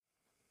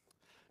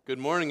Good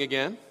morning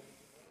again.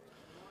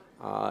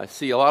 I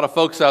see a lot of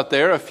folks out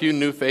there, a few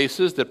new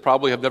faces that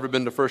probably have never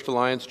been to First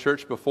Alliance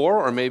Church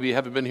before, or maybe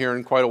haven't been here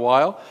in quite a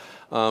while.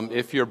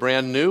 If you're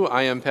brand new,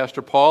 I am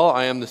Pastor Paul.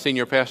 I am the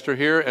senior pastor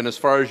here, and as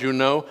far as you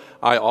know,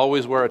 I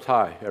always wear a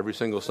tie every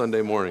single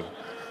Sunday morning.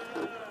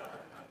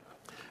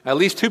 At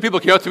least two people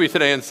came up to me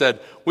today and said,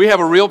 "We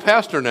have a real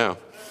pastor now."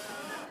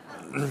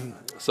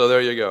 So there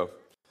you go.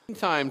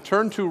 Meantime,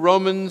 turn to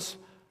Romans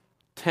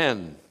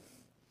 10,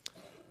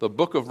 the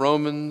book of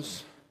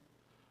Romans,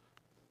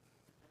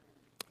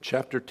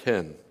 chapter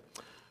 10.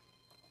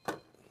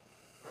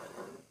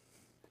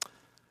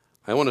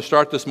 I want to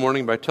start this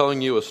morning by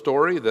telling you a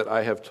story that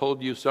I have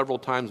told you several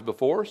times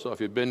before. So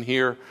if you've been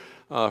here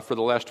for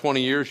the last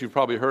 20 years, you've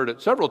probably heard it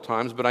several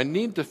times, but I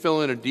need to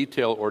fill in a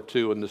detail or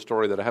two in the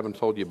story that I haven't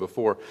told you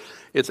before.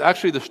 It's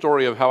actually the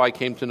story of how I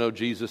came to know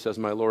Jesus as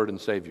my Lord and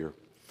Savior.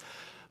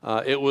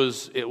 It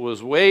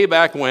was way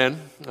back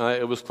when.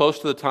 It was close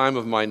to the time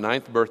of my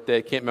 9th birthday.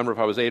 I can't remember if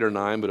I was 8 or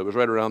 9, but it was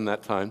right around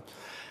that time.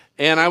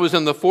 And I was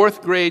in the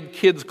 4th grade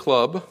kids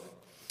club,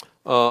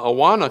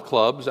 Awana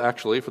clubs,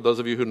 actually, for those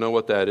of you who know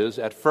what that is,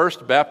 at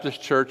First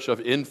Baptist Church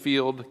of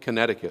Enfield,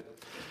 Connecticut.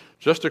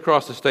 Just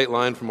across the state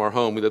line from our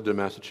home, we lived in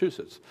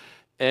Massachusetts.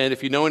 And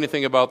if you know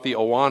anything about the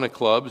Awana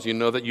clubs, you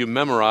know that you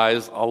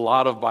memorize a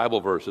lot of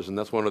Bible verses, and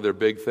that's one of their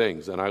big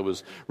things. And I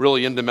was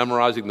really into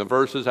memorizing the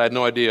verses. I had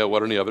no idea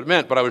what any of it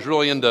meant, but I was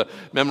really into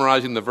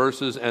memorizing the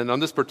verses. And on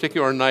this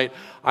particular night,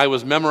 I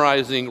was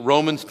memorizing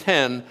Romans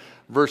 10,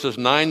 verses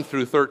 9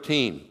 through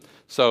 13.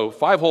 So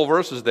 5 whole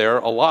verses there,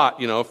 a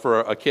lot, for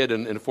a kid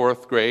in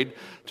 4th grade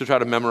to try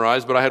to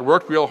memorize, but I had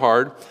worked real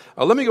hard.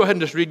 Let me go ahead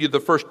and just read you the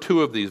first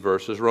 2 of these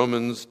verses,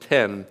 Romans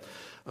 10,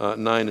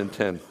 9 and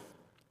 10.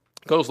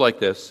 It goes like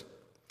this: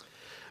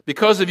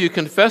 "Because if you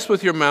confess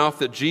with your mouth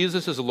that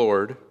Jesus is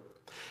Lord,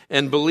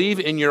 and believe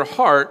in your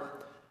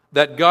heart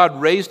that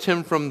God raised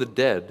him from the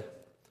dead,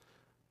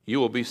 you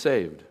will be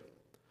saved.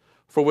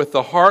 For with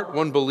the heart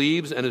one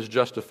believes and is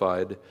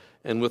justified,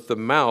 and with the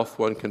mouth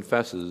one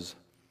confesses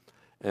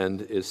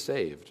and is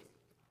saved."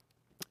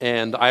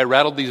 And I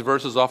rattled these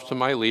verses off to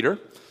my leader,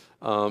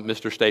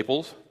 Mr.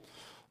 Staples,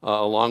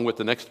 along with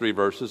the next 3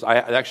 verses.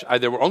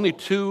 There were only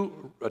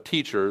 2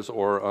 teachers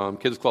or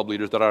kids club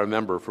leaders that I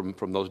remember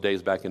from those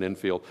days back in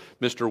Enfield,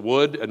 Mr.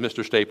 Wood and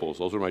Mr. Staples.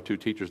 Those were my 2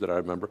 teachers that I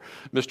remember.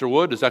 Mr.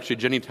 Wood is actually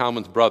Jenny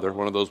Talman's brother,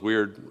 one of those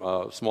weird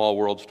small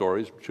world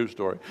stories, true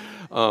story.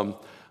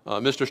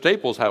 Mr.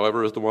 Staples,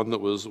 however, is the one that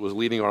was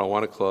leading our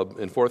Awana club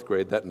in 4th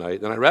grade that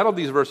night. And I rattled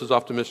these verses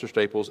off to Mr.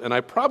 Staples, and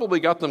I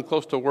probably got them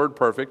close to word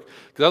perfect,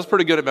 because I was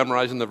pretty good at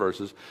memorizing the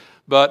verses.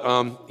 But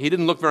he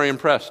didn't look very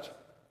impressed,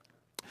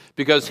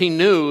 because he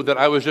knew that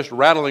I was just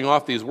rattling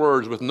off these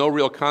words with no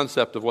real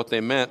concept of what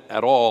they meant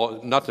at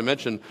all, not to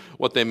mention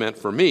what they meant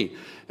for me.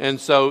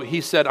 And so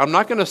he said, "I'm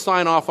not going to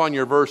sign off on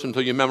your verse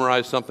until you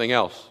memorize something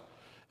else."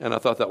 And I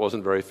thought that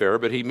wasn't very fair,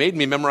 but he made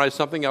me memorize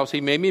something else. He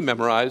made me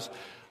memorize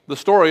the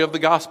story of the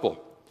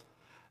gospel,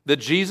 that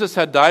Jesus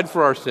had died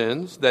for our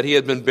sins, that he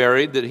had been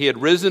buried, that he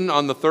had risen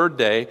on the 3rd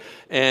day,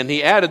 and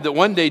he added that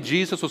one day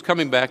Jesus was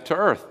coming back to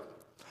earth.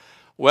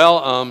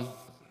 Well,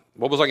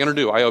 what was I going to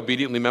do? I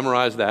obediently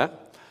memorized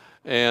that,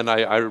 and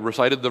I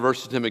recited the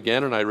verses to him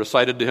again, and I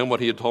recited to him what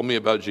he had told me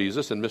about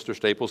Jesus, and Mr.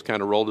 Staples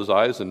kind of rolled his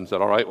eyes and said,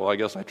 "All right, well, I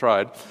guess I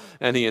tried."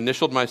 And he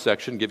initialed my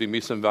section, giving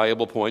me some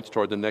valuable points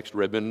toward the next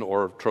ribbon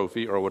or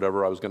trophy or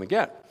whatever I was going to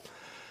get.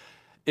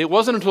 It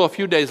wasn't until a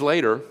few days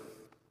later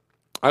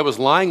I was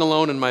lying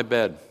alone in my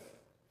bed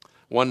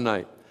one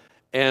night,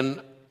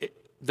 and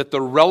that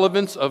the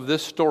relevance of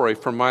this story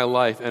for my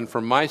life and for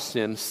my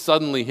sin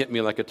suddenly hit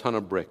me like a ton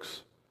of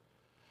bricks.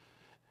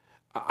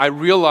 I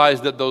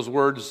realized that those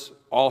words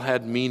all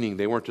had meaning.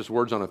 They weren't just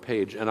words on a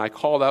page, and I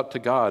called out to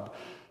God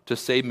to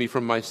save me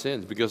from my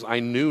sins, because I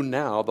knew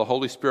now the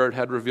Holy Spirit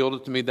had revealed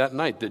it to me that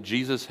night, that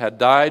Jesus had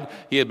died,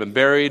 he had been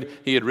buried,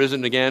 he had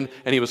risen again,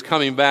 and he was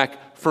coming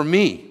back for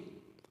me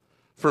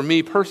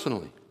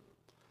personally.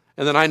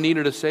 And then I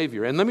needed a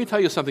Savior. And let me tell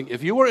you something.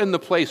 If you were in the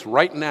place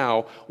right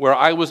now where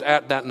I was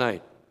at that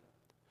night,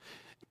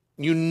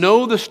 you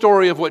know the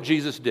story of what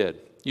Jesus did.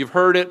 You've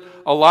heard it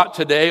a lot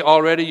today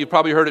already. You've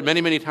probably heard it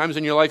many, many times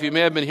in your life. You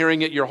may have been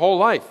hearing it your whole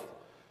life.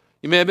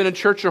 You may have been in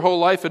church your whole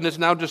life, and it's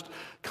now just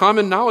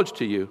common knowledge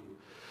to you.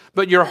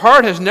 But your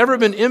heart has never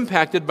been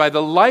impacted by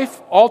the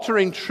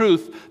life-altering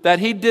truth that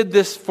he did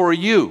this for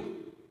you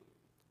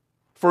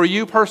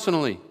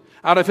personally,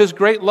 out of his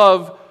great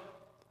love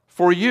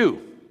for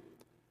you.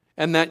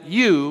 And that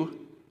you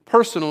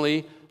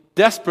personally,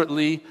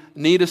 desperately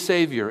need a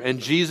Savior, and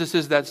Jesus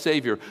is that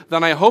Savior.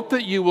 Then I hope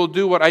that you will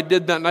do what I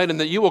did that night, and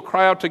that you will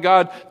cry out to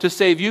God to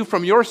save you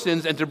from your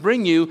sins and to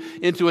bring you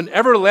into an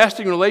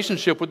everlasting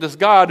relationship with this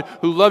God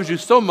who loves you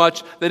so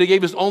much that he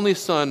gave his only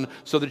Son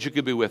so that you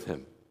could be with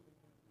him.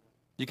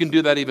 You can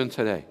do that even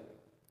today.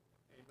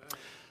 Amen.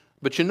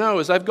 But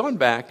as I've gone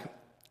back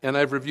and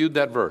I've reviewed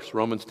that verse,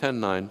 Romans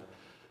 10:9,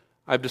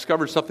 I've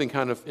discovered something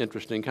kind of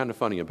interesting, kind of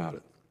funny about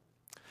it.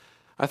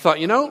 I thought,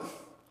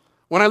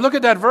 when I look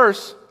at that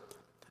verse,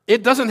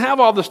 it doesn't have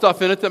all the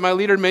stuff in it that my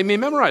leader made me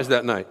memorize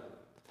that night.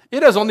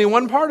 It has only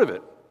one part of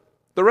it.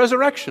 The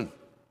resurrection.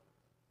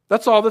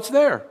 That's all that's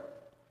there.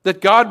 That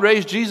God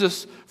raised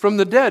Jesus from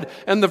the dead.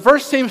 And the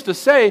verse seems to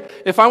say,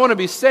 if I want to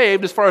be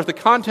saved, as far as the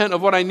content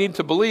of what I need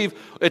to believe,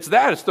 it's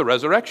the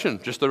resurrection,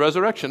 just the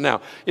resurrection.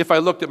 Now, if I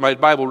looked at my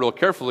Bible real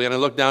carefully, and I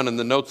looked down in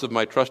the notes of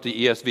my trusty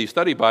ESV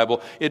study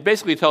Bible, it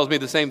basically tells me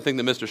the same thing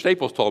that Mr.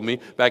 Staples told me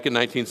back in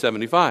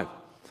 1975,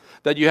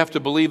 that you have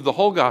to believe the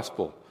whole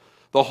gospel,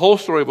 the whole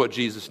story of what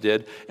Jesus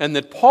did, and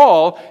that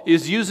Paul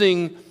is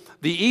using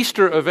the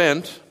Easter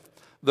event,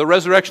 the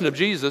resurrection of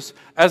Jesus,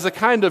 as a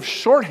kind of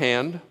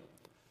shorthand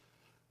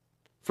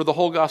for the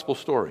whole gospel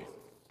story.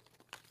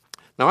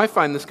 Now, I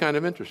find this kind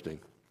of interesting.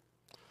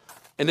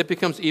 And it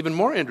becomes even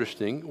more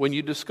interesting when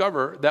you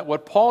discover that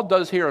what Paul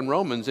does here in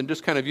Romans, and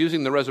just kind of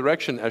using the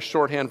resurrection as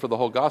shorthand for the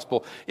whole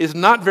gospel, is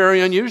not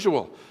very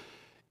unusual.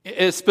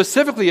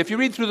 Specifically, if you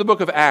read through the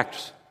book of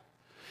Acts,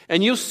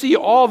 and you see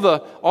all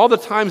the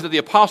times that the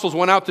apostles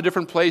went out to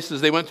different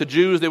places. They went to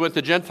Jews, they went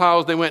to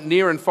Gentiles, they went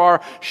near and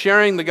far,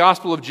 sharing the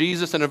gospel of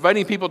Jesus and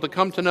inviting people to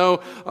come to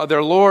know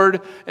their Lord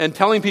and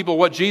telling people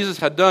what Jesus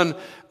had done.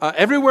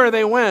 Everywhere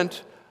they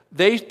went,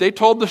 they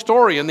told the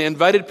story and they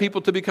invited people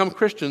to become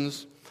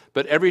Christians.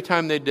 But every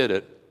time they did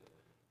it,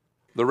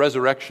 the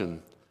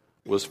resurrection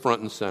was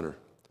front and center.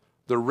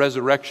 The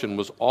resurrection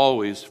was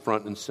always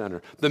front and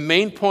center. The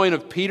main point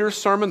of Peter's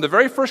sermon, the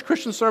very first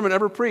Christian sermon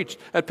ever preached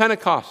at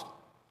Pentecost,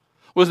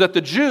 was that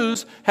the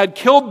Jews had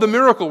killed the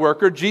miracle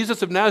worker,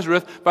 Jesus of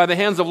Nazareth, by the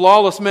hands of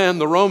lawless men,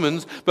 the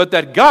Romans, but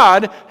that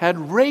God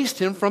had raised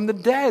him from the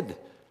dead.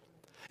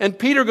 And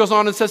Peter goes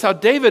on and says how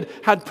David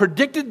had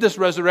predicted this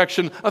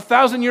resurrection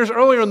 1,000 years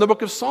earlier in the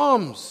book of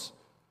Psalms.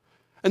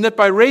 And that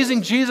by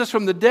raising Jesus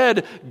from the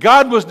dead,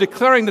 God was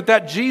declaring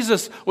that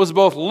Jesus was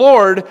both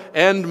Lord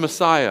and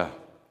Messiah,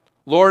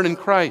 Lord and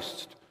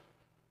Christ.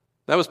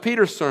 That was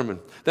Peter's sermon.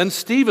 Then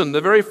Stephen,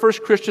 the very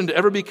first Christian to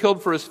ever be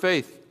killed for his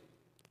faith,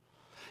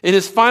 in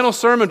his final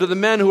sermon to the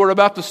men who were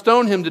about to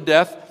stone him to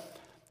death,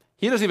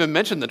 he doesn't even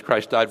mention that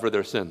Christ died for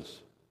their sins.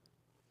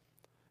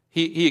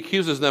 He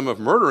accuses them of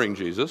murdering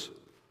Jesus,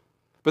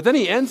 but then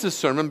he ends his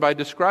sermon by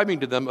describing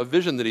to them a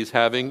vision that he's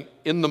having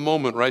in the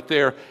moment right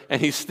there,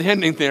 and he's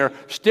standing there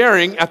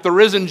staring at the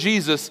risen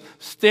Jesus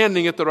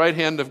standing at the right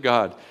hand of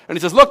God. And he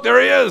says, "Look, there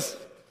he is!"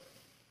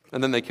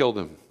 And then they killed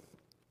him.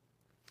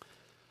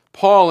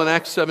 Paul in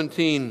Acts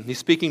 17, he's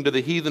speaking to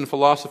the heathen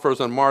philosophers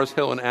on Mars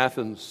Hill in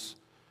Athens.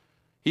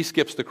 He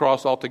skips the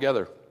cross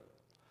altogether.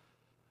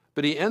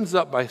 But he ends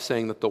up by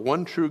saying that the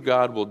one true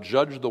God will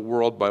judge the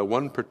world by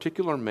one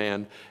particular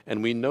man,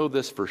 and we know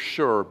this for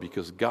sure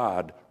because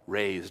God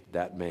raised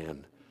that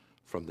man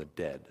from the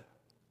dead.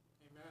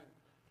 Amen.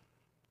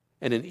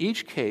 And in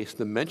each case,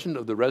 the mention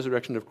of the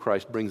resurrection of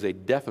Christ brings a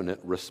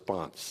definite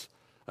response,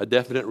 a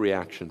definite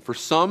reaction. For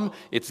some,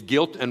 it's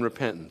guilt and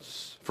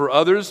repentance. For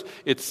others,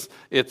 it's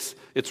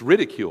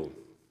ridicule.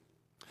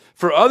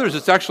 For others,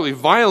 it's actually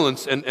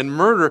violence and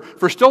murder.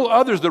 For still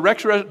others, the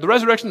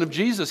resurrection of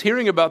Jesus,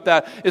 hearing about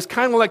that, is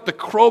kind of like the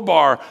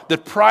crowbar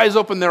that pries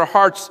open their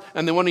hearts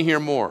and they want to hear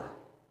more.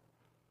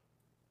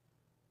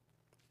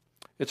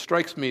 It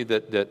strikes me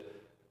that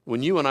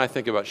when you and I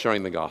think about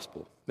sharing the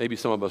gospel, maybe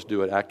some of us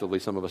do it actively,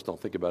 some of us don't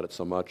think about it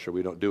so much, or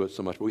we don't do it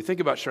so much, but we think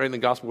about sharing the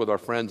gospel with our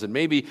friends, and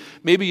maybe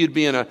you'd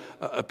be in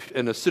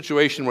a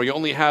situation where you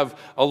only have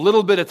a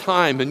little bit of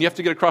time, and you have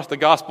to get across the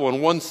gospel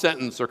in one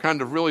sentence or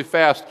kind of really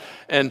fast,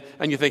 and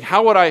you think,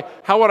 how would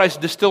I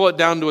distill it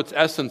down to its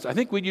essence? I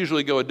think we'd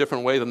usually go a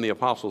different way than the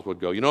apostles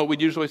would go. You know what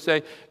we'd usually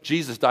say?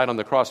 Jesus died on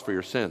the cross for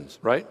your sins,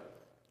 right?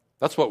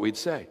 That's what we'd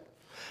say.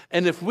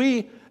 And if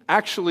we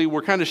actually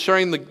were kind of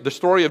sharing the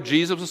story of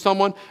Jesus with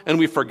someone, and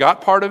we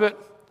forgot part of it,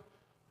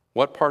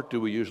 what part do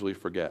we usually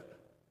forget?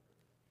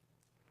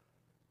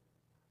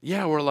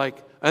 Yeah, we're like,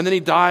 and then he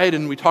died,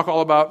 and we talk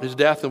all about his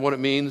death and what it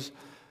means,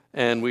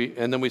 and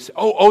then we say,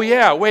 oh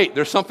yeah, wait,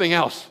 there's something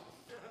else.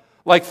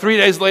 Like 3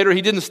 days later,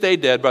 he didn't stay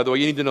dead, by the way,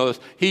 you need to know this.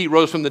 He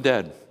rose from the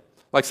dead,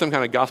 like some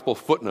kind of gospel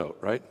footnote,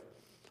 right?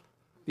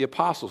 The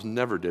apostles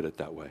never did it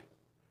that way.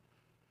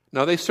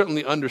 Now, they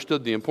certainly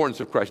understood the importance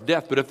of Christ's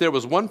death, but if there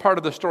was one part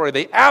of the story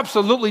they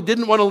absolutely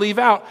didn't want to leave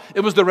out, it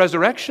was the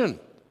resurrection.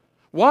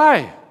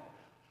 Why?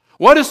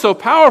 What is so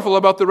powerful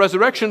about the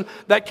resurrection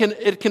that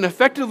it can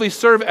effectively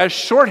serve as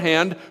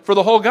shorthand for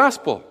the whole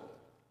gospel?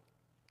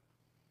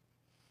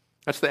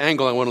 That's the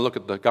angle I want to look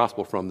at the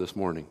gospel from this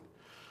morning.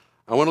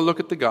 I want to look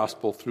at the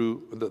gospel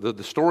through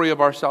the story of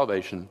our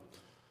salvation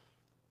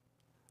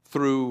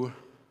through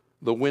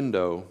the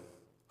window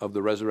of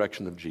the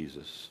resurrection of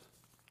Jesus.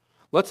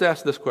 Let's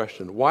ask this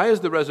question. Why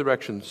is the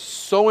resurrection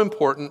so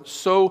important,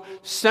 so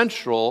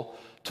central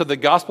to the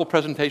gospel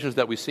presentations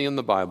that we see in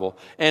the Bible?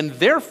 And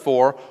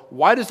therefore,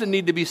 why does it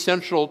need to be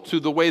central to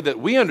the way that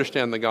we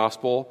understand the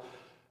gospel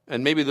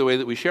and maybe the way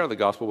that we share the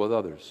gospel with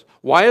others?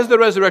 Why is the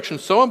resurrection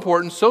so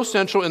important, so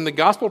central in the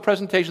gospel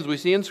presentations we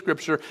see in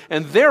Scripture?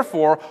 And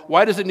therefore,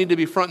 why does it need to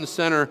be front and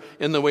center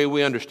in the way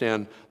we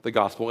understand the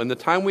gospel? In the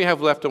time we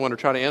have left, I want to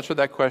try to answer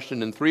that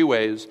question in 3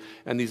 ways,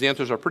 and these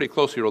answers are pretty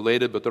closely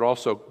related, but they're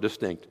also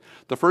distinct.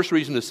 The first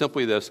reason is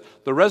simply this: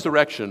 the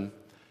resurrection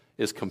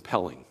is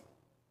compelling.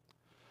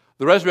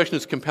 The resurrection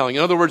is compelling.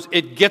 In other words,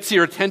 it gets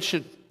your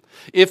attention.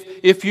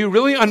 If you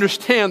really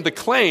understand the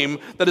claim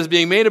that is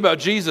being made about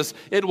Jesus,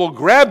 it will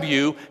grab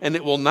you and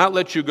it will not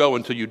let you go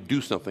until you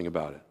do something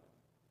about it.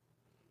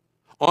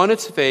 On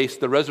its face,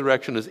 the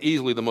resurrection is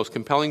easily the most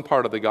compelling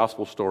part of the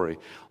gospel story.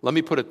 Let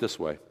me put it this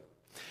way.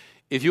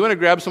 If you want to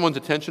grab someone's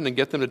attention and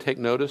get them to take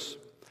notice,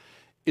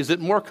 is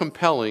it more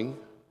compelling,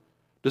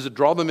 does it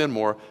draw them in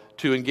more,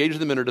 to engage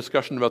them in a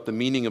discussion about the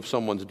meaning of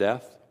someone's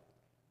death,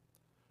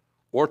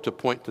 or to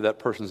point to that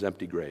person's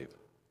empty grave?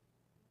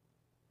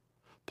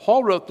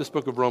 Paul wrote this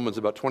book of Romans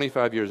about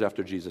 25 years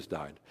after Jesus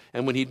died.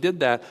 And when he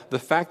did that, the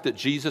fact that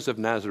Jesus of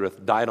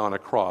Nazareth died on a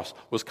cross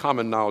was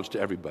common knowledge to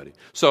everybody.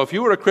 So if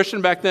you were a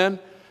Christian back then,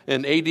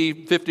 in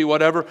AD 50,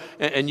 whatever,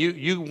 and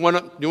you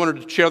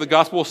wanted to share the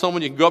gospel with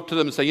someone, you can go up to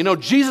them and say,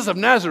 Jesus of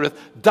Nazareth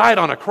died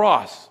on a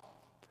cross.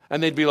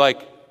 And they'd be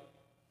like,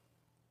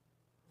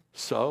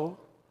 so?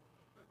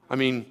 I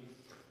mean,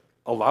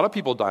 a lot of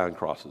people die on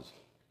crosses.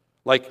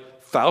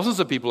 Like, thousands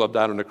of people have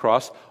died on a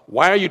cross.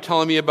 Why are you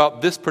telling me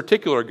about this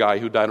particular guy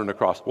who died on a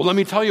cross? Well, let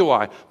me tell you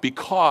why.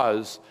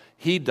 Because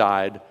he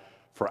died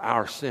for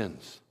our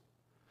sins.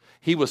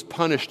 He was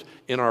punished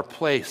in our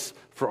place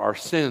for our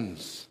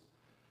sins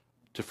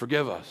to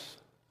forgive us.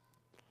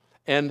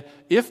 And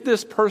if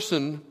this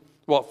person,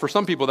 well, for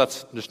some people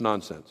that's just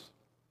nonsense.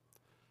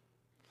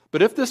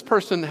 But if this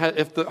person,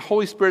 if the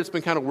Holy Spirit's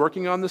been kind of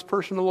working on this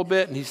person a little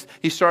bit, and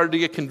he started to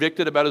get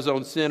convicted about his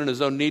own sin and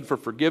his own need for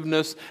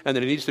forgiveness, and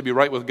that he needs to be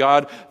right with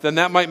God, then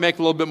that might make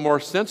a little bit more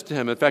sense to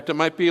him. In fact, it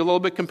might be a little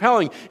bit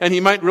compelling, and he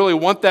might really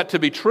want that to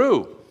be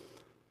true.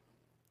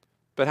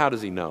 But how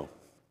does he know?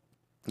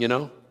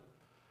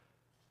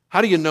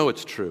 How do you know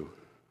it's true?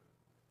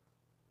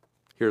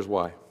 Here's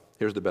why.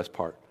 Here's the best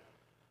part.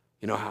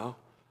 You know how?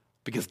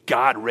 Because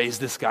God raised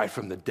this guy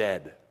from the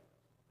dead.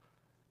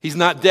 He's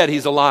not dead,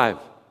 he's alive.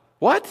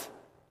 What?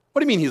 What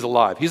do you mean he's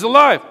alive? He's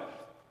alive.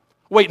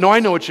 Wait, no,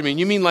 I know what you mean.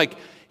 You mean like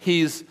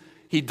he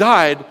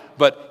died,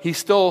 but he's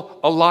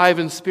still alive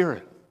in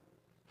spirit.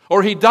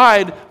 Or he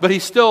died, but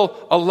he's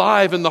still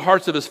alive in the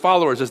hearts of his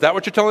followers. Is that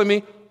what you're telling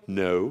me?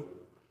 No.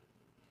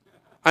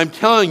 I'm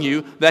telling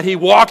you that he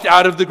walked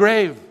out of the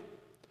grave.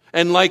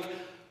 And like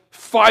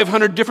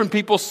 500 different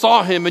people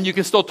saw him, and you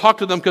can still talk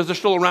to them because they're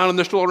still around, and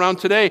they're still around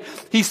today.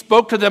 He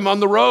spoke to them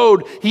on the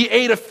road. He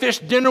ate a fish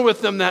dinner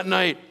with them that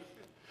night.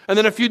 And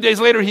then a few days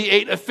later, he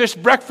ate a fish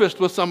breakfast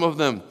with some of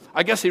them.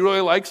 I guess he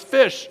really likes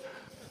fish.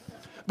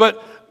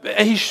 But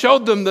he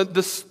showed them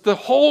the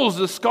holes,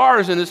 the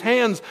scars in his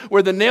hands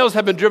where the nails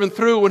had been driven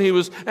through when he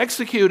was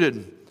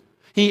executed.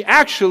 He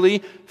actually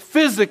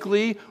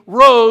physically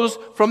rose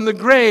from the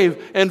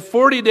grave. And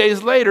 40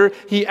 days later,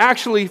 he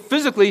actually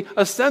physically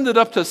ascended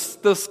up to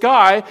the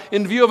sky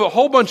in view of a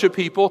whole bunch of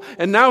people.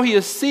 And now he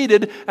is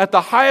seated at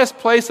the highest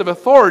place of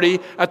authority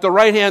at the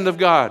right hand of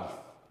God.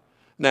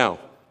 Now,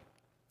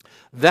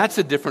 that's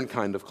a different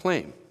kind of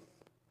claim.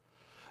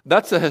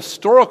 That's a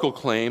historical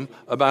claim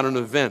about an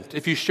event.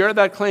 If you share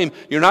that claim,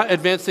 you're not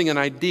advancing an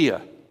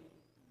idea.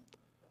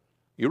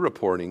 You're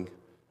reporting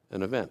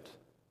an event.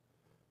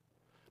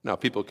 Now,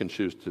 people can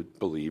choose to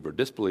believe or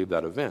disbelieve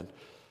that event,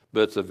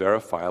 but it's a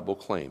verifiable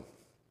claim.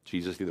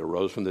 Jesus either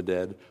rose from the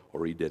dead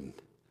or he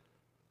didn't.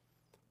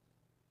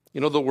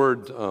 You know the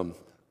word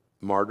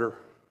martyr,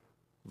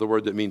 the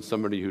word that means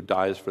somebody who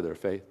dies for their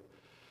faith?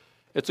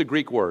 It's a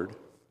Greek word.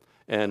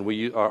 And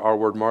our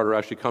word martyr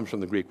actually comes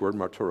from the Greek word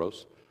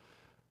martyros.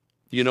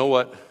 You know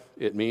what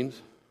it means?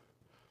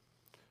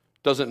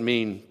 Doesn't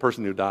mean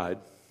person who died.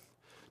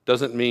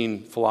 Doesn't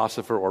mean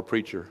philosopher or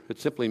preacher. It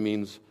simply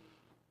means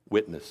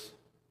witness.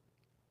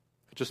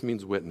 It just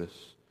means witness.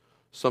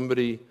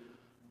 Somebody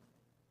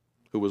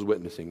who was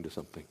witnessing to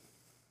something.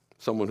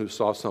 Someone who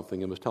saw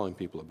something and was telling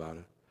people about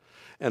it.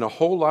 And a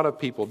whole lot of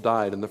people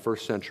died in the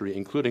first century,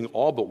 including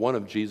all but one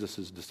of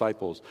Jesus'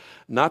 disciples,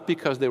 not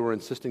because they were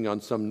insisting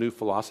on some new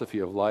philosophy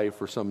of life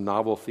or some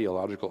novel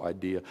theological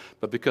idea,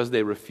 but because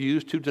they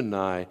refused to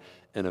deny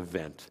an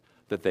event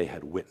that they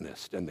had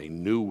witnessed and they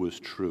knew was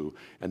true,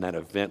 and that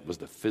event was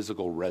the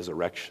physical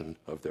resurrection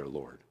of their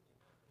Lord.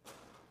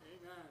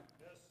 Amen.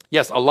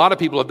 Yes, a lot of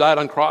people have died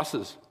on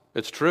crosses.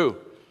 It's true.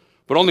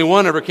 But only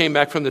one ever came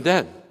back from the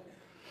dead.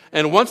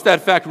 And once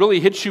that fact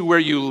really hits you where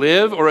you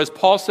live, or as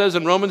Paul says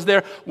in Romans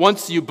there,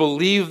 once you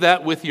believe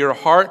that with your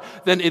heart,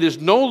 then it is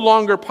no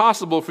longer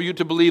possible for you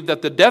to believe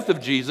that the death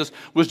of Jesus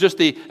was just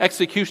the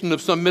execution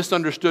of some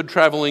misunderstood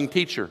traveling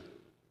teacher.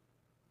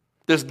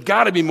 There's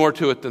got to be more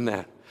to it than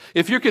that.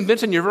 If you're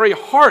convinced in your very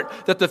heart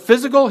that the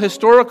physical,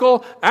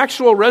 historical,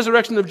 actual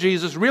resurrection of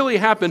Jesus really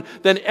happened,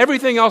 then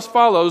everything else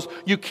follows.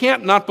 You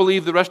can't not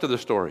believe the rest of the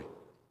story.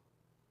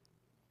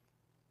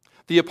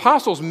 The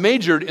apostles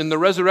majored in the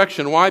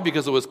resurrection. Why?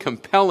 Because it was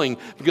compelling,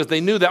 because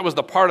they knew that was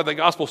the part of the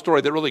gospel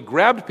story that really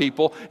grabbed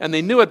people, and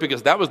they knew it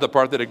because that was the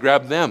part that had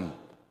grabbed them.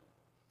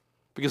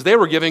 Because they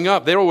were giving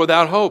up. They were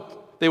without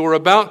hope. They were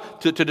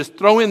about to just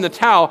throw in the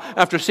towel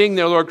after seeing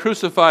their Lord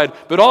crucified,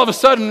 but all of a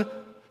sudden,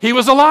 he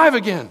was alive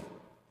again.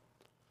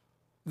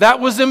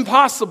 That was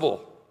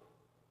impossible.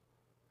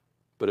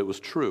 But it was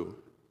true.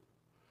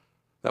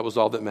 That was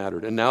all that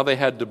mattered. And now they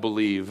had to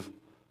believe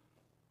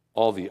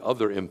all the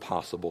other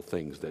impossible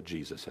things that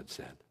Jesus had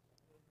said.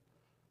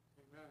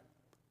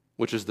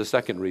 Which is the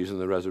second reason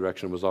the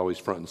resurrection was always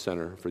front and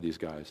center for these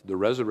guys. The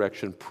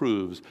resurrection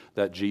proves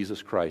that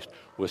Jesus Christ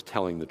was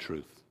telling the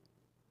truth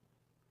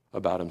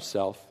about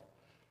himself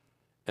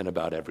and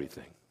about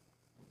everything.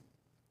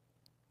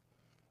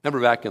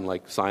 Remember back in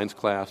like science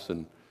class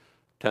in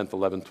 10th,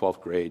 11th,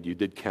 12th grade, you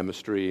did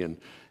chemistry and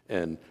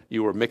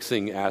you were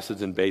mixing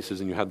acids and bases,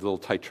 and you had the little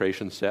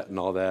titration set and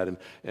all that,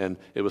 and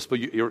it was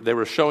they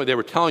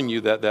were telling you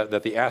that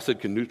the acid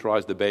can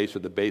neutralize the base, or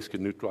the base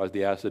can neutralize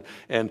the acid,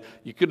 and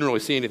you couldn't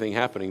really see anything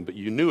happening, but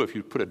you knew if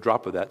you put a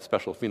drop of that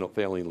special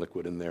phenolphthalein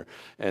liquid in there,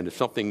 and if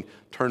something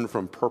turned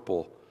from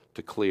purple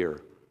to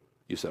clear,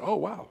 you said, "Oh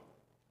wow,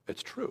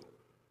 it's true,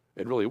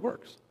 it really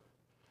works."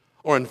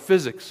 Or in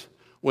physics,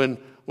 when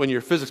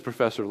your physics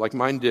professor, like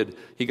mine did,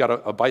 he got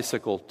a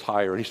bicycle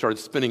tire and he started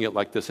spinning it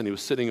like this, and he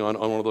was sitting on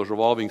one of those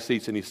revolving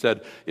seats, and he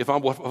said, if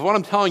what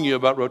I'm telling you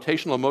about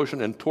rotational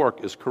motion and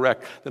torque is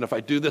correct, then if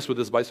I do this with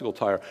this bicycle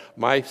tire,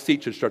 my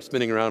seat should start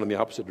spinning around in the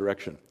opposite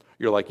direction.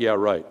 You're like, yeah,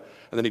 right.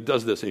 And then he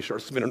does this and he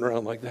starts spinning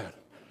around like that.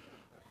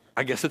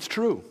 I guess it's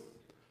true.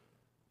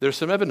 There's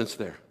some evidence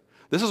there.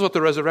 This is what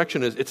the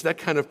resurrection is. It's that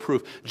kind of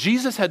proof.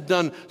 Jesus had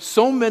done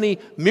so many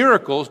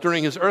miracles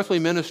during his earthly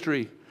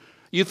ministry.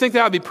 You'd think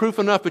that would be proof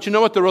enough, but you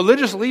know what? The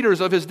religious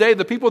leaders of his day,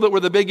 the people that were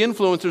the big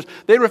influencers,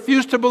 they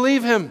refused to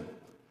believe him.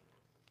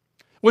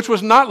 Which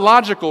was not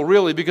logical,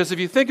 really, because if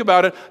you think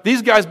about it,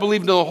 these guys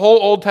believed in the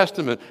whole Old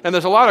Testament. And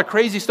there's a lot of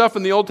crazy stuff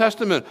in the Old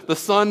Testament. The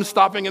sun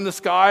stopping in the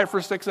sky for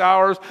 6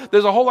 hours.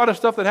 There's a whole lot of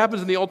stuff that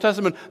happens in the Old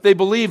Testament. They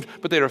believed,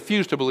 but they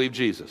refused to believe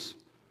Jesus.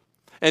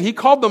 And he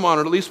called them on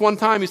it at least one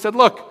time. He said,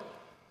 look,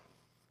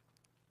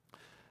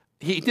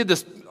 he did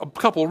a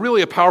couple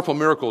really powerful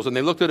miracles, and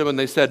they looked at him and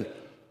they said,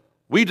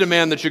 we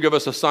demand that you give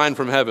us a sign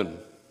from heaven.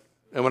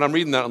 And when I'm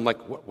reading that, I'm like,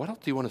 what else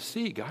do you want to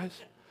see, guys?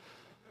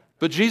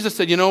 But Jesus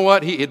said, you know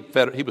what? He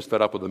was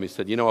fed up with them. He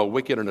said, you know, a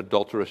wicked and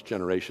adulterous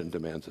generation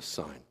demands a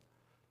sign.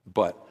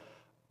 But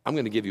I'm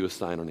going to give you a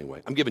sign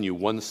anyway. I'm giving you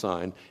one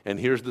sign, and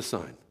here's the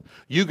sign.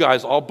 You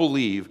guys all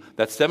believe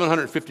that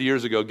 750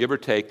 years ago, give or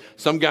take,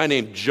 some guy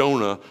named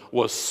Jonah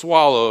was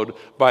swallowed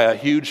by a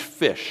huge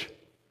fish.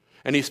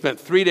 And he spent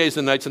 3 days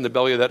and nights in the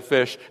belly of that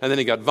fish, and then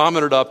he got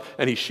vomited up,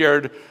 and he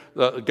shared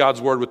God's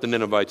word with the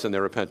Ninevites, and they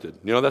repented.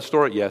 You know that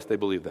story? Yes, they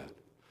believe that.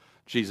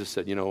 Jesus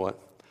said, you know what?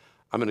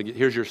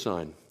 Here's your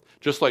sign.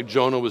 Just like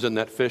Jonah was in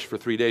that fish for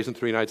 3 days and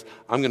 3 nights,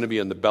 I'm going to be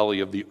in the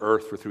belly of the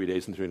earth for 3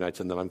 days and 3 nights,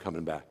 and then I'm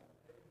coming back.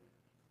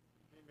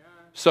 Amen.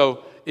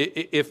 So,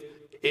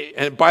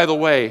 and by the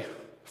way,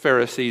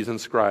 Pharisees and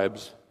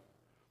scribes,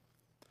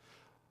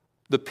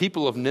 the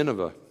people of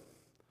Nineveh,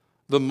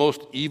 the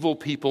most evil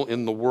people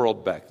in the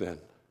world back then,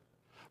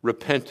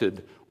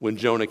 repented when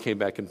Jonah came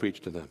back and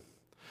preached to them.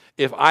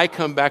 If I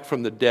come back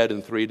from the dead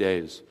in 3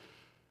 days,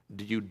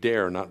 do you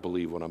dare not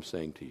believe what I'm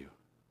saying to you?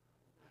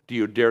 Do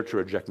you dare to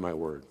reject my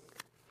word?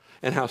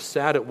 And how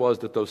sad it was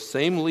that those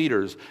same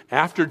leaders,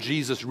 after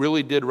Jesus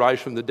really did rise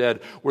from the dead,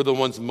 were the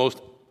ones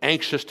most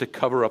anxious to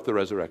cover up the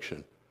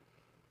resurrection.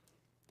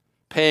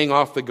 Paying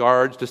off the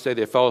guards to say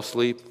they fell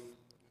asleep,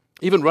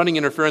 even running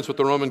interference with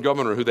the Roman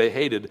governor who they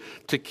hated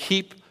to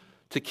keep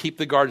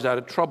the guards out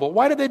of trouble.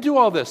 Why did they do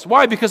all this?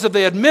 Why? Because if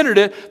they admitted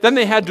it, then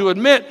they had to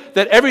admit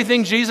that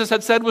everything Jesus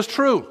had said was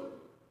true.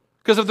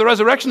 Because if the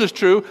resurrection is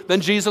true, then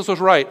Jesus was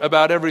right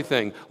about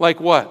everything. Like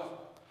what?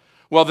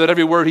 Well, that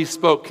every word he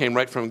spoke came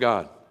right from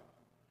God.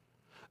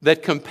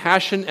 That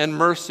compassion and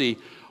mercy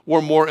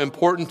were more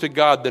important to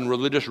God than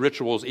religious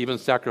rituals, even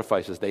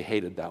sacrifices. They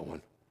hated that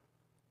one.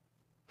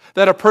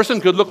 That a person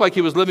could look like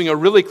he was living a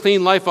really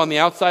clean life on the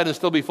outside and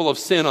still be full of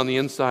sin on the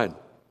inside.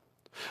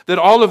 That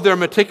all of their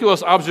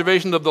meticulous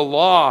observation of the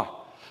law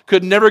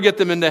could never get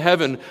them into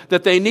heaven.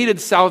 That they needed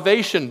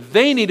salvation.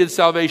 They needed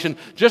salvation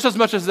just as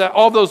much as that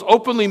all those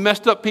openly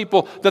messed up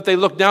people that they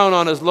looked down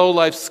on as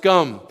low-life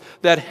scum.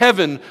 That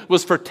heaven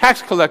was for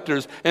tax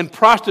collectors and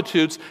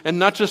prostitutes and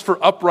not just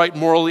for upright,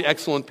 morally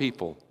excellent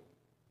people.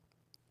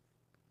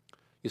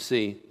 You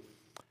see,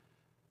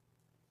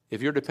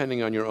 if you're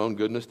depending on your own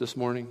goodness this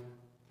morning,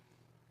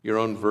 your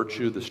own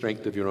virtue, the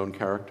strength of your own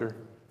character,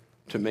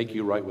 to make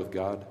you right with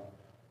God,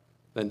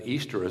 then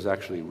Easter is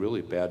actually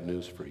really bad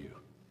news for you.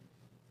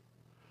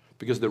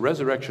 Because the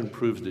resurrection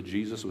proves that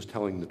Jesus was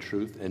telling the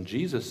truth, and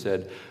Jesus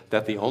said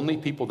that the only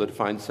people that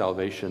find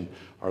salvation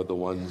are the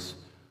ones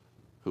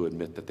who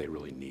admit that they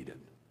really need it.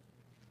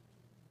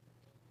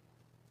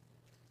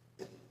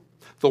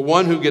 The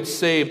one who gets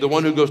saved, the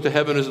one who goes to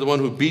heaven, is the one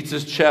who beats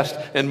his chest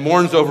and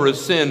mourns over his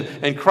sin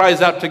and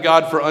cries out to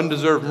God for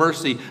undeserved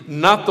mercy,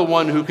 not the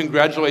one who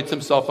congratulates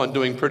himself on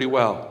doing pretty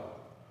well.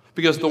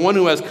 Because the one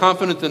who has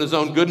confidence in his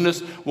own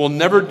goodness will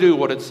never do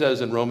what it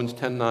says in Romans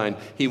 10:9.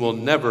 He will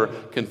never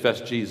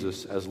confess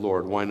Jesus as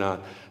Lord. Why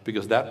not?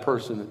 Because that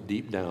person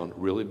deep down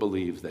really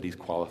believes that he's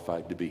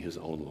qualified to be his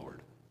own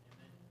Lord.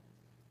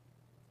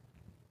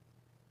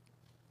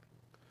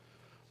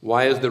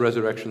 Why is the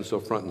resurrection so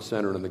front and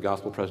center in the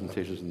gospel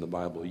presentations in the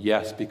Bible?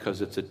 Yes,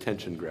 because it's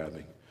attention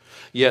grabbing.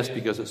 Yes,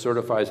 because it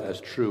certifies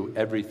as true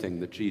everything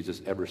that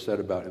Jesus ever said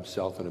about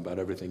himself and about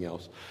everything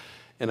else.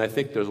 And I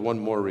think there's one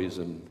more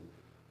reason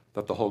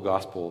that the whole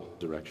gospel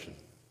direction.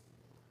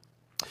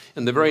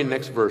 In the very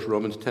next verse,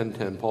 Romans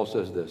 10:10, Paul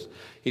says this.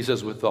 He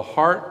says, with the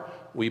heart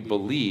we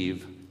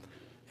believe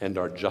and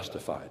are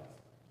justified.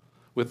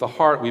 With the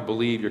heart we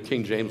believe, your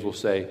King James will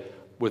say,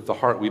 with the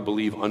heart we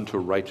believe unto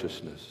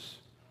righteousness.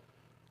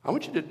 I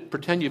want you to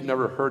pretend you've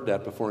never heard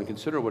that before and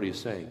consider what he's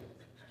saying.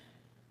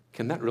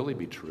 Can that really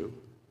be true?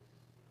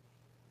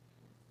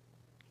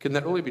 Can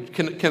that really be?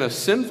 Can a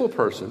sinful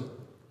person,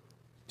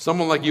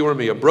 someone like you or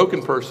me, a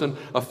broken person,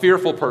 a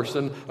fearful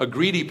person, a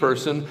greedy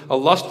person, a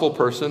lustful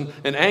person,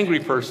 an angry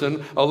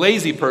person, a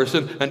lazy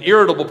person, an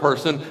irritable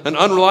person, an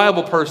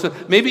unreliable person,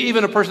 maybe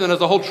even a person that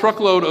has a whole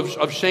truckload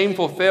of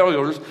shameful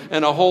failures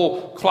and a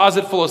whole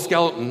closet full of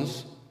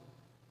skeletons,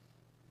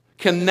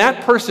 can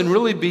that person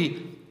really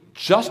be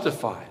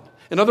justified?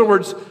 In other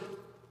words,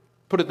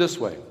 put it this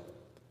way,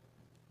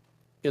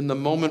 in the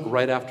moment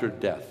right after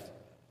death,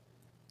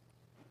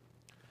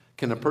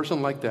 can a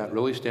person like that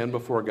really stand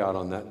before God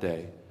on that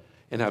day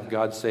and have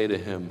God say to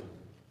him,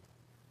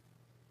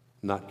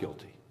 not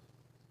guilty.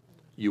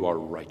 You are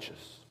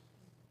righteous.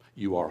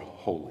 You are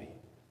holy.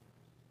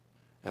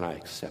 And I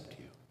accept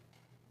you.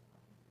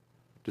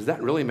 Does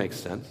that really make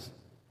sense?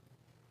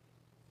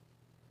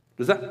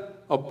 Does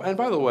that? Oh, and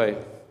by the way,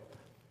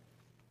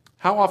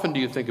 how often do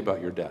you think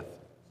about your death?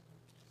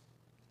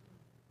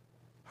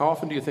 How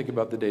often do you think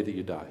about the day that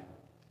you die?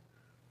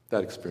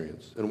 That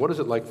experience. And what is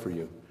it like for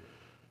you?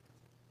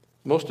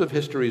 Most of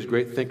history's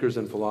great thinkers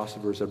and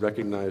philosophers have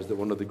recognized that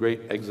one of the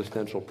great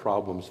existential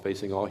problems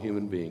facing all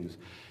human beings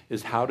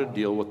is how to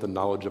deal with the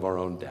knowledge of our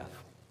own death.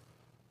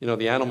 You know,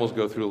 the animals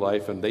go through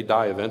life and they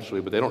die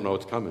eventually, but they don't know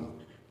it's coming.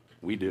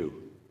 We do.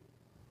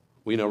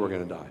 We know we're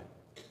going to die.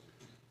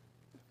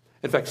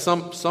 In fact,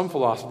 some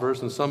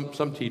philosophers and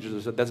some teachers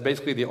have said that's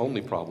basically the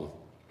only problem.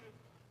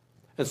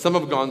 And some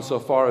have gone so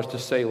far as to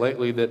say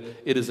lately that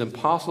it is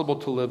impossible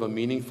to live a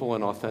meaningful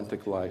and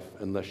authentic life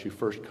unless you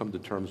first come to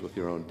terms with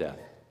your own death.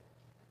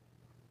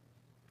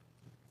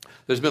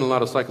 There's been a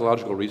lot of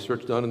psychological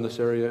research done in this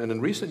area, and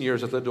in recent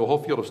years it's led to a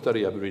whole field of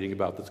study I've been reading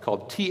about that's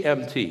called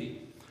TMT,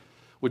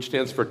 which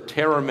stands for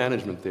Terror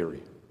Management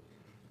Theory.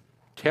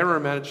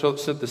 So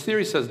the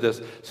theory says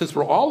this: since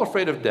we're all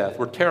afraid of death,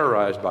 we're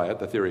terrorized by it,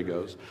 the theory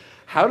goes,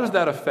 how does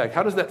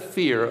that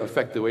fear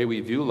affect the way we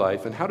view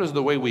life, and how does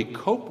the way we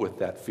cope with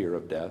that fear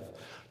of death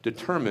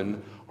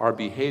determine our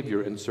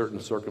behavior in certain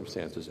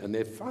circumstances? And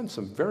they've found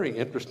some very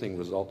interesting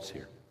results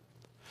here.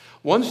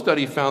 One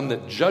study found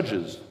that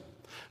judges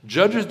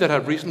that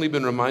have recently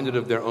been reminded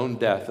of their own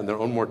death and their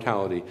own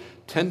mortality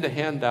tend to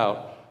hand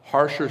out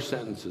harsher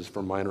sentences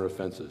for minor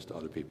offenses to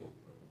other people.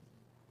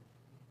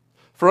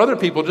 For other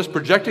people, just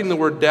projecting the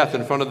word death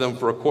in front of them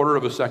for a quarter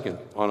of a second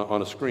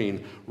on a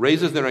screen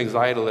raises their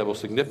anxiety level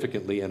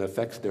significantly and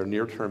affects their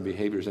near-term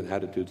behaviors and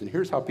attitudes. And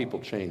here's how people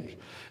change. It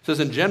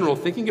says, in general,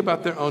 thinking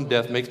about their own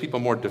death makes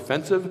people more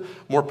defensive,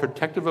 more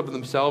protective of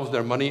themselves,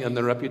 their money, and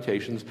their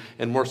reputations,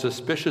 and more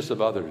suspicious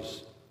of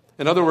others.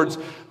 In other words,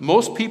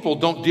 most people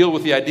don't deal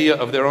with the idea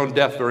of their own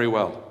death very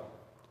well.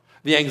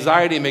 The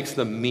anxiety makes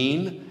them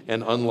mean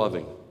and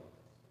unloving.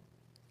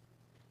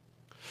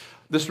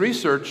 This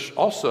research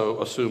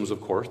also assumes,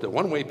 of course, that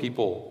one way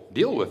people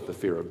deal with the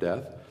fear of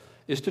death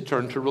is to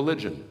turn to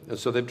religion. And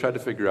so they've tried to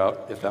figure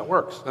out if that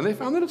works. And they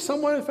found that it's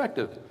somewhat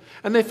effective.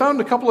 And they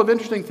found a couple of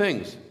interesting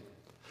things.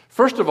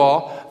 First of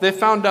all, they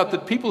found out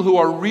that people who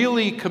are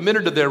really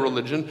committed to their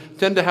religion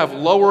tend to have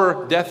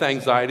lower death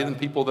anxiety than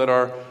people that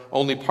are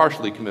only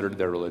partially committed to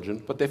their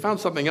religion. But they found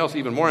something else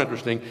even more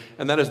interesting,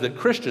 and that is that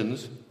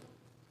Christians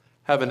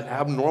have an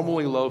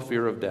abnormally low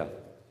fear of death.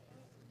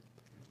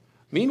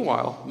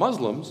 Meanwhile,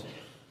 Muslims,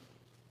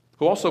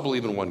 who also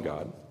believe in one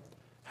God,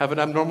 have an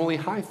abnormally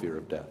high fear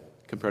of death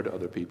compared to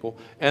other people,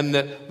 and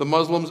that the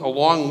Muslims,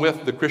 along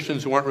with the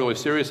Christians who aren't really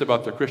serious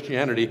about their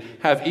Christianity,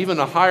 have even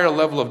a higher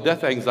level of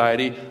death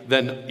anxiety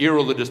than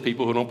irreligious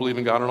people who don't believe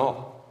in God at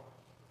all.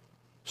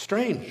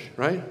 Strange,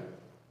 right?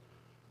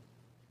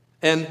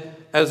 And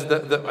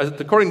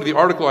according to the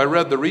article I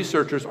read, the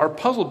researchers are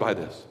puzzled by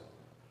this,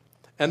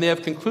 and they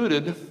have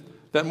concluded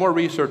that more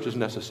research is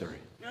necessary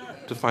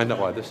to find out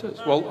why this is.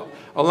 Well,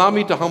 allow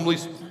me to humbly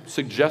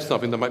suggest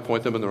something that might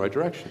point them in the right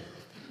direction.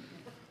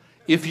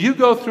 If you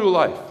go through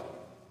life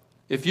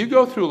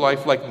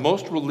like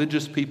most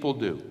religious people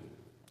do,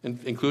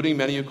 including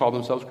many who call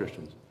themselves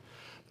Christians,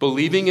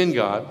 believing in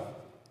God,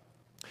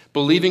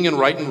 believing in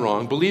right and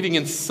wrong, believing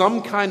in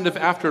some kind of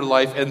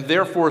afterlife and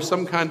therefore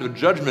some kind of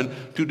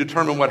judgment to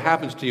determine what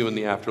happens to you in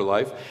the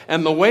afterlife,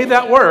 and the way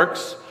that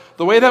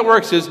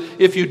works is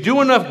if you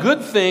do enough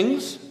good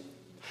things,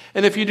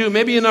 and if you do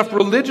maybe enough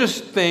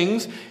religious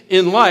things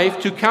in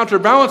life to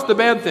counterbalance the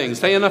bad things,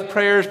 say enough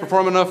prayers,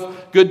 perform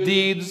enough good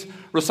deeds,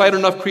 recite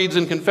enough creeds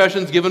and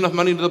confessions, give enough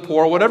money to the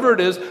poor, whatever it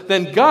is,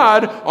 then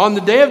God, on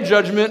the day of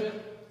judgment,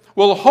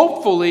 will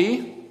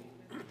hopefully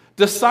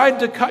decide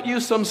to cut you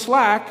some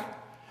slack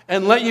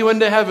and let you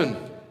into heaven.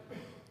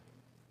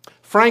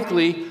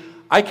 Frankly,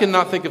 I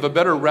cannot think of a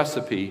better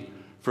recipe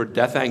for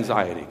death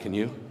anxiety, can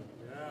you?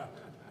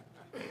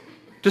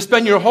 To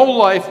spend your whole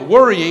life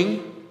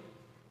worrying,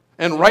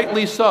 and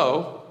rightly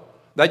so,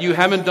 that you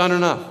haven't done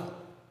enough.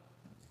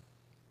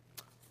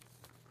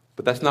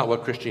 But that's not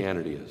what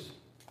Christianity is.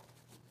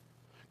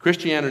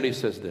 Christianity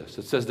says this.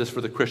 It says this for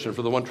the Christian,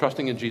 for the one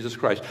trusting in Jesus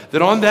Christ,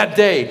 that on that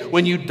day,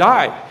 when you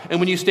die and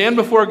when you stand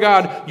before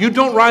God, you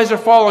don't rise or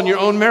fall on your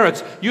own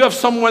merits. You have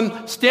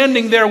someone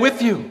standing there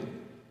with you.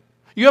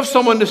 You have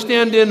someone to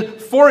stand in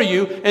for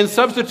you and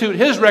substitute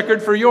his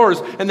record for yours,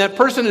 and that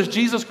person is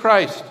Jesus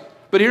Christ.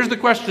 But here's the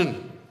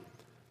question.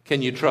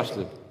 Can you trust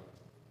him?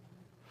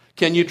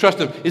 Can you trust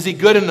him? Is he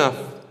good enough?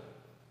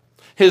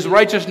 His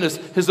righteousness,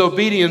 his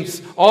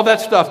obedience, all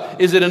that stuff,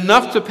 is it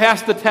enough to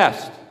pass the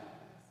test?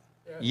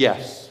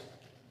 Yes.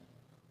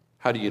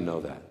 How do you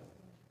know that?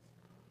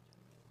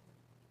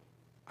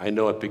 I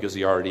know it because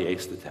he already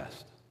aced the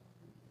test.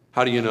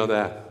 How do you know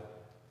that?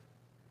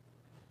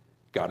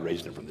 God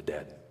raised him from the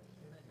dead.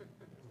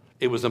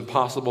 It was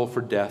impossible for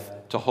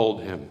death to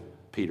hold him,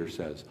 Peter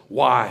says.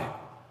 Why?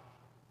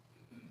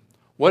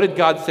 What did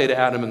God say to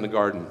Adam in the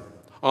garden?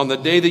 On the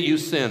day that you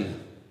sin,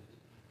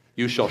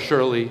 you shall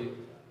surely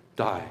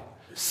die.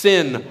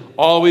 Sin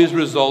always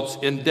results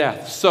in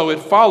death. So it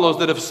follows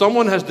that if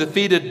someone has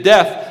defeated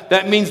death,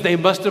 that means they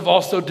must have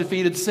also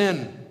defeated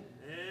sin.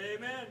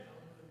 Amen.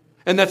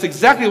 And that's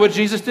exactly what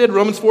Jesus did.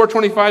 Romans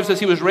 4:25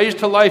 says he was raised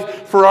to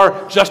life for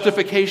our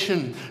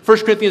justification.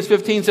 1 Corinthians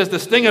 15 says the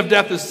sting of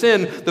death is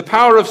sin. The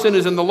power of sin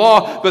is in the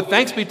law. But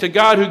thanks be to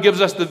God who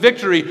gives us the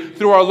victory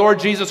through our Lord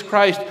Jesus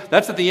Christ.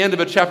 That's at the end of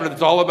a chapter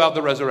that's all about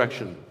the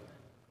resurrection.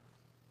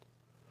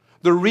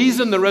 The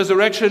reason the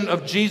resurrection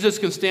of Jesus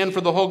can stand for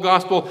the whole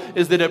gospel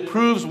is that it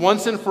proves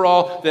once and for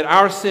all that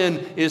our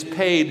sin is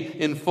paid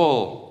in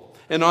full.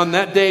 And on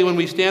that day when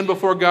we stand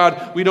before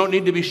God, we don't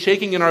need to be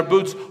shaking in our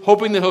boots,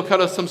 hoping that he'll cut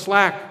us some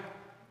slack.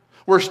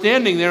 We're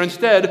standing there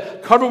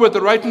instead, covered with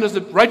the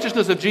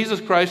righteousness of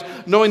Jesus Christ,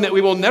 knowing that we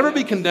will never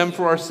be condemned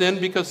for our sin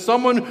because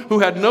someone who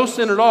had no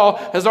sin at all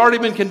has already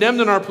been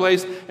condemned in our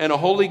place, and a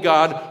holy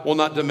God will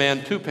not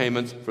demand two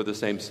payments for the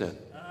same sin.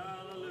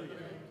 Hallelujah.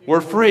 We're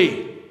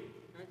free.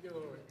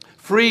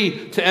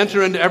 Free to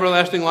enter into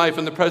everlasting life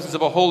in the presence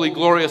of a holy,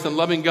 glorious, and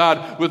loving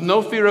God with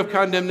no fear of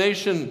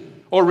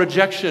condemnation or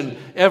rejection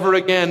ever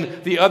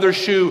again. The other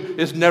shoe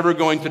is never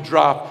going to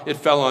drop. It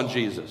fell on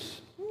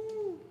Jesus.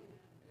 Amen.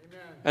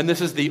 And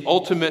this is the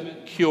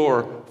ultimate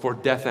cure for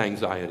death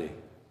anxiety.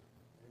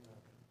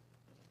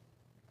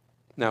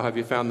 Now, have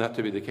you found that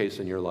to be the case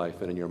in your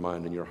life and in your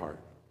mind and your heart?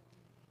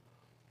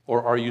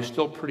 Or are you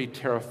still pretty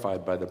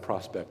terrified by the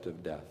prospect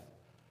of death?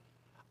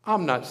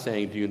 I'm not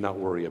saying do you not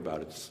worry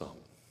about it some.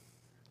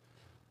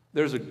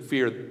 There's a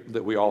fear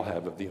that we all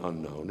have of the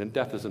unknown, and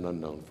death is an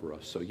unknown for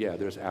us. So yeah,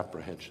 there's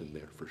apprehension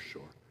there for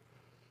sure.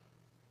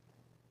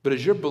 But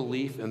is your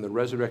belief in the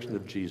resurrection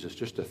of Jesus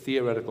just a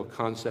theoretical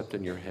concept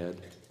in your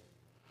head?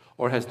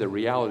 Or has the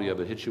reality of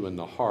it hit you in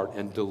the heart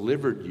and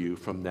delivered you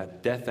from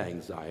that death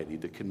anxiety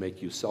that can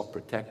make you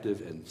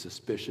self-protective and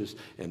suspicious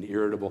and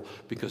irritable?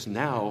 Because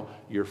now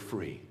you're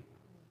free.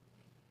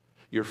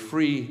 You're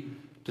free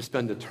to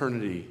spend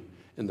eternity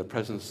in the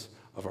presence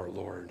of our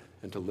Lord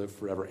and to live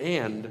forever.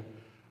 And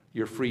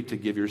you're free to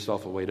give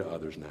yourself away to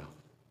others now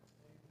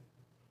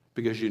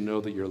because you know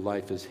that your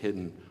life is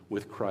hidden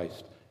with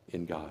Christ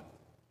in God.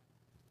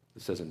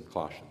 It says in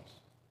Colossians.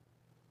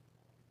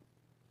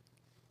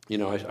 You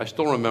know, I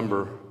still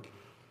remember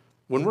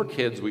when we're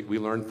kids, we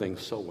learn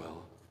things so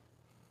well.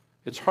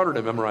 It's harder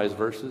to memorize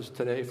verses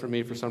today for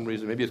me for some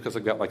reason. Maybe it's because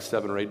I've got like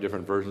 7 or 8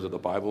 different versions of the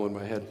Bible in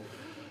my head.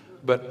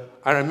 But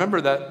I remember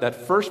that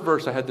first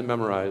verse I had to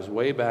memorize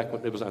way back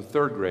when it was on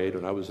 3rd grade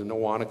when I was in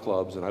Awana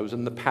clubs and I was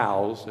in the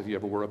PALs, if you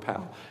ever were a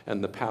PAL.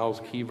 And the PALs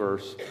key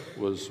verse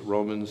was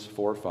Romans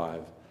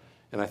 4:5.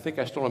 And I think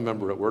I still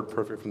remember it word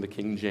perfect from the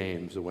King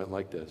James. It went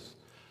like this.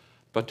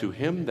 But to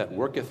him that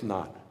worketh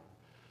not,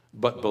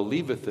 but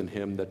believeth in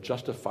him that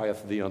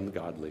justifieth the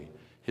ungodly,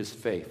 his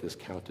faith is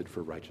counted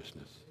for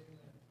righteousness.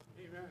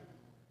 Amen.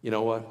 You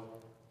know what?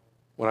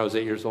 When I was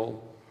 8 years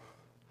old,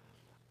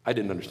 I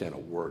didn't understand a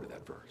word of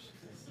that verse.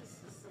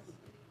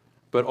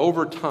 But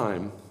over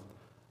time,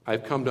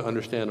 I've come to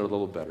understand it a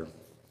little better.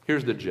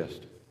 Here's the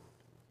gist.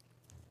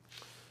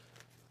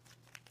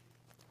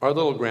 Our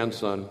little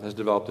grandson has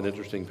developed an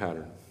interesting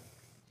pattern.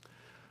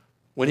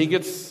 When he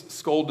gets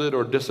scolded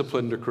or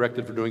disciplined or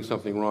corrected for doing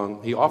something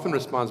wrong, he often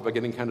responds by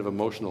getting kind of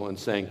emotional and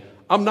saying,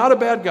 "I'm not a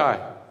bad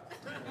guy."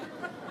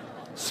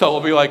 So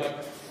I'll be like,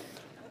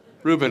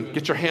 "Reuben,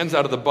 get your hands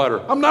out of the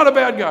butter." "I'm not a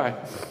bad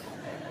guy."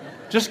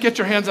 "Just get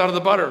your hands out of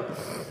the butter."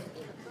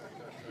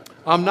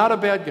 "I'm not a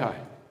bad guy.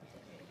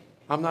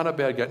 I'm not a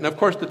bad guy." And of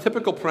course, the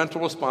typical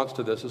parental response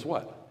to this is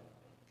what?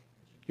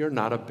 "You're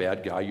not a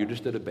bad guy. You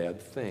just did a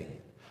bad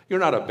thing. You're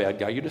not a bad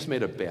guy. You just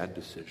made a bad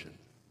decision."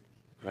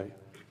 Right?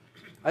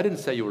 I didn't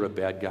say you were a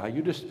bad guy.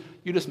 You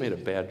just made a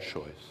bad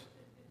choice.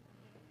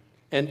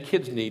 And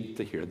kids need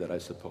to hear that, I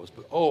suppose.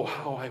 But oh,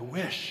 how I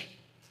wish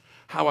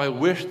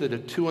that a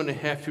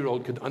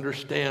 2.5-year-old could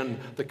understand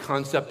the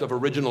concept of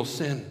original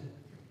sin.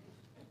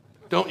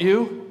 Don't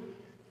you?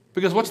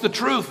 Because what's the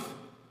truth?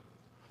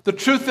 The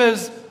truth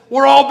is,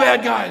 we're all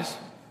bad guys.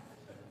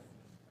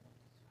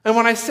 And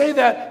when I say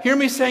that, hear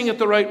me saying it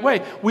the right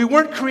way. We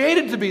weren't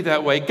created to be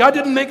that way. God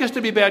didn't make us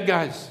to be bad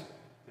guys.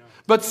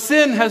 But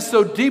sin has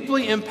so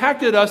deeply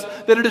impacted us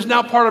that it is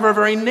now part of our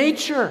very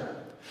nature.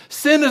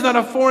 Sin is not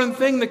a foreign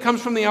thing that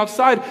comes from the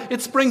outside.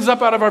 It springs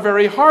up out of our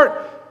very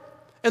heart.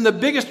 And the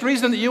biggest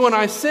reason that you and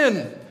I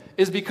sin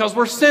is because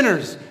we're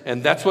sinners.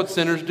 And that's what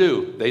sinners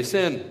do. They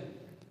sin.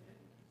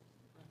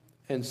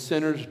 And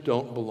sinners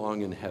don't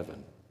belong in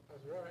heaven.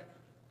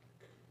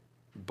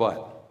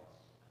 But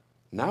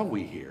now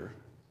we hear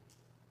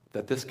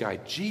that this guy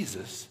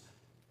Jesus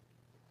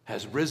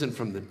has risen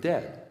from the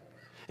dead.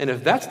 And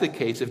if that's the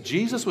case, if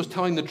Jesus was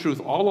telling the truth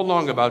all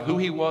along about who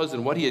he was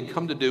and what he had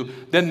come to do,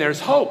 then there's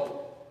hope.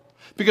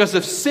 Because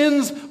if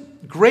sin's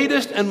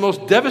greatest and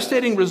most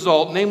devastating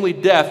result, namely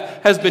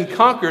death, has been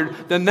conquered,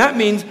 then that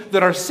means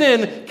that our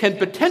sin can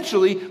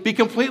potentially be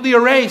completely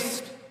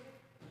erased.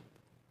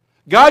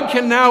 God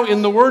can now,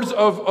 in the words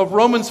of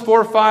Romans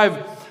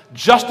 4:5,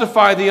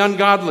 justify the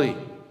ungodly.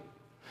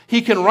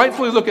 He can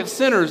rightfully look at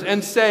sinners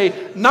and say,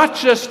 not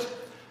just,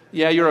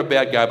 yeah, you're a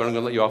bad guy, but I'm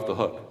going to let you off the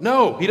hook.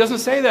 No, he doesn't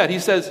say that. He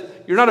says,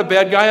 you're not a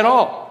bad guy at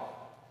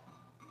all.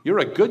 You're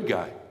a good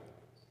guy.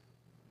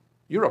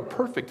 You're a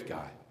perfect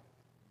guy.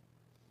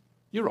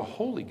 You're a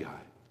holy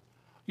guy.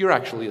 You're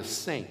actually a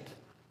saint.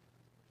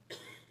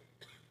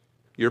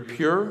 You're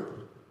pure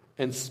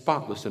and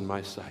spotless in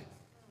my sight.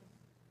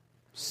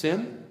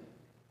 Sin?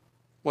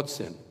 What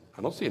sin?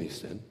 I don't see any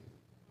sin.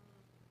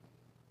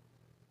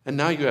 And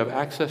now you have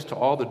access to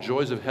all the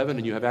joys of heaven,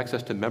 and you have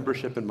access to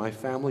membership in my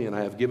family, and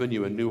I have given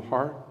you a new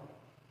heart.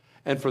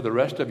 And for the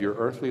rest of your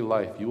earthly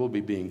life, you will be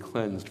being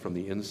cleansed from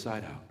the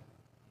inside out.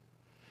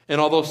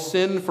 And although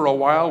sin for a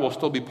while will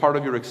still be part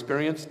of your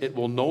experience, it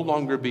will no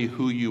longer be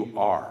who you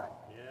are.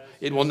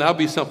 It will now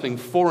be something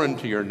foreign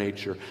to your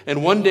nature.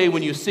 And one day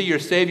when you see your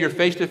Savior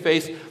face to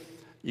face,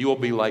 you will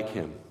be like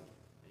him.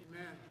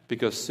 Amen.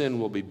 Because sin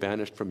will be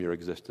banished from your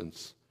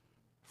existence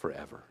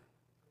forever.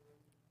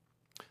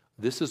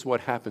 This is what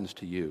happens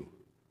to you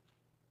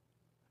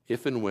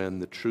if and when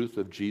the truth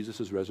of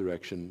Jesus'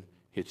 resurrection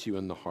hits you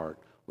in the heart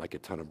like a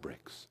ton of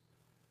bricks.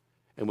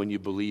 And when you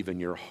believe in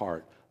your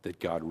heart that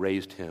God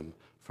raised him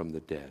from the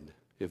dead.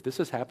 If this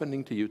is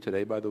happening to you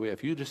today, by the way,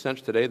 if you just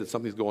sense today that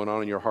something's going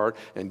on in your heart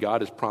and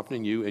God is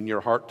prompting you in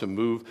your heart to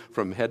move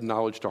from head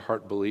knowledge to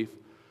heart belief,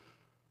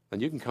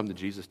 then you can come to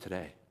Jesus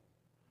today.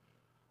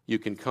 You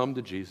can come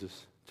to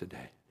Jesus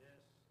today.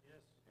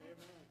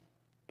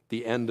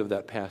 The end of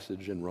that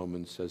passage in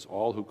Romans says,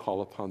 all who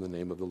call upon the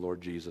name of the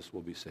Lord Jesus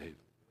will be saved.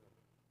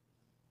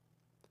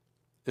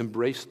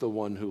 Embrace the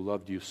one who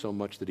loved you so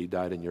much that he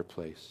died in your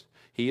place.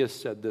 He has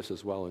said this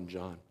as well in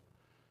John.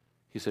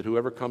 He said,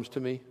 whoever comes to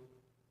me,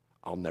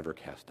 I'll never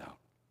cast out.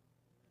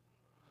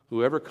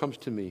 Whoever comes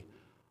to me,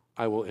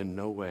 I will in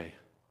no way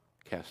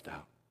cast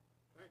out.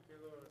 Thank you,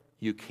 Lord.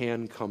 You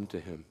can come to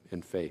him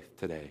in faith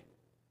today.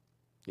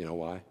 You know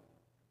why?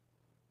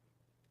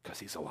 Because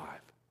he's alive.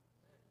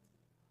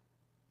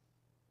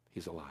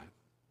 He's alive.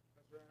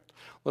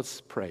 Let's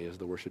pray as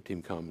the worship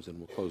team comes, and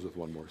we'll close with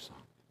one more song.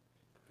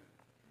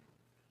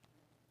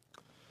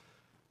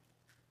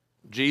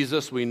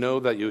 Jesus, we know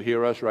that you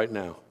hear us right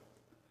now.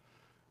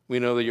 We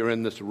know that you're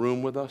in this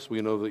room with us.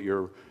 We know that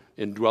you're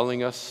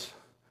indwelling us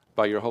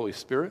by your Holy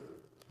Spirit.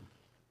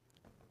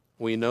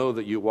 We know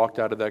that you walked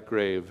out of that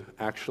grave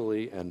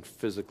actually and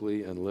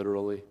physically and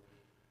literally,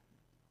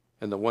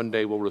 and that one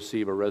day we'll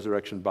receive a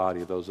resurrection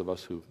body, those of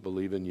us who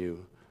believe in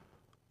you,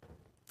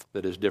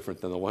 that is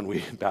different than the one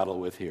we battle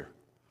with here.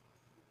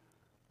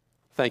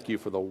 Thank you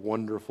for the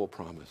wonderful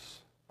promise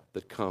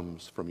that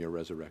comes from your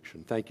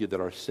resurrection. Thank you that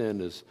our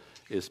sin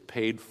is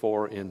paid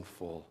for in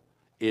full.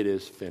 It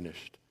is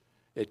finished.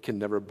 It can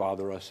never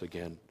bother us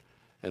again.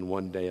 And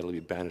one day it'll be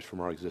banished from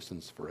our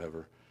existence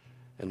forever.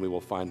 And we will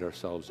find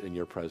ourselves in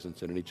your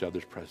presence and in each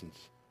other's presence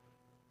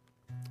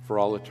for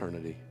all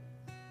eternity,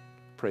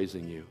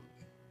 praising you,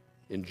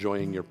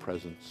 enjoying your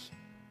presence,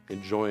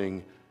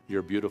 enjoying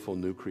your beautiful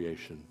new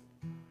creation,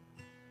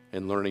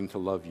 and learning to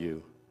love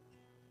you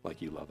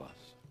like you love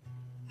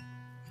us.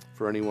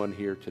 For anyone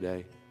here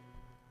today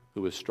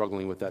who is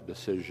struggling with that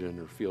decision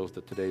or feels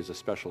that today is a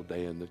special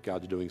day and that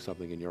God's doing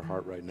something in your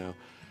heart right now,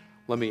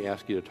 let me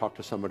ask you to talk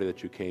to somebody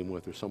that you came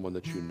with or someone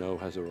that you know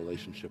has a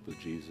relationship with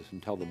Jesus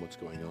and tell them what's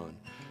going on.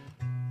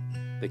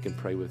 They can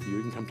pray with you.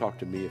 You can come talk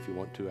to me if you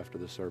want to after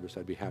the service.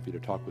 I'd be happy to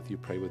talk with you,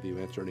 pray with you,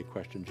 answer any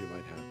questions you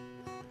might have.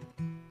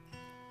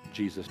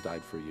 Jesus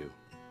died for you.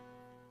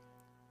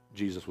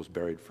 Jesus was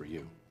buried for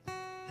you.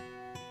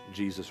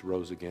 Jesus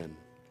rose again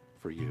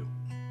for you.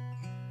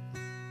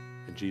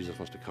 And Jesus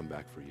wants to come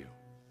back for you.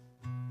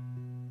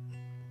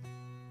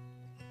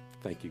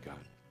 Thank you, God.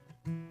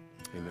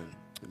 Amen.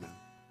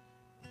 Amen.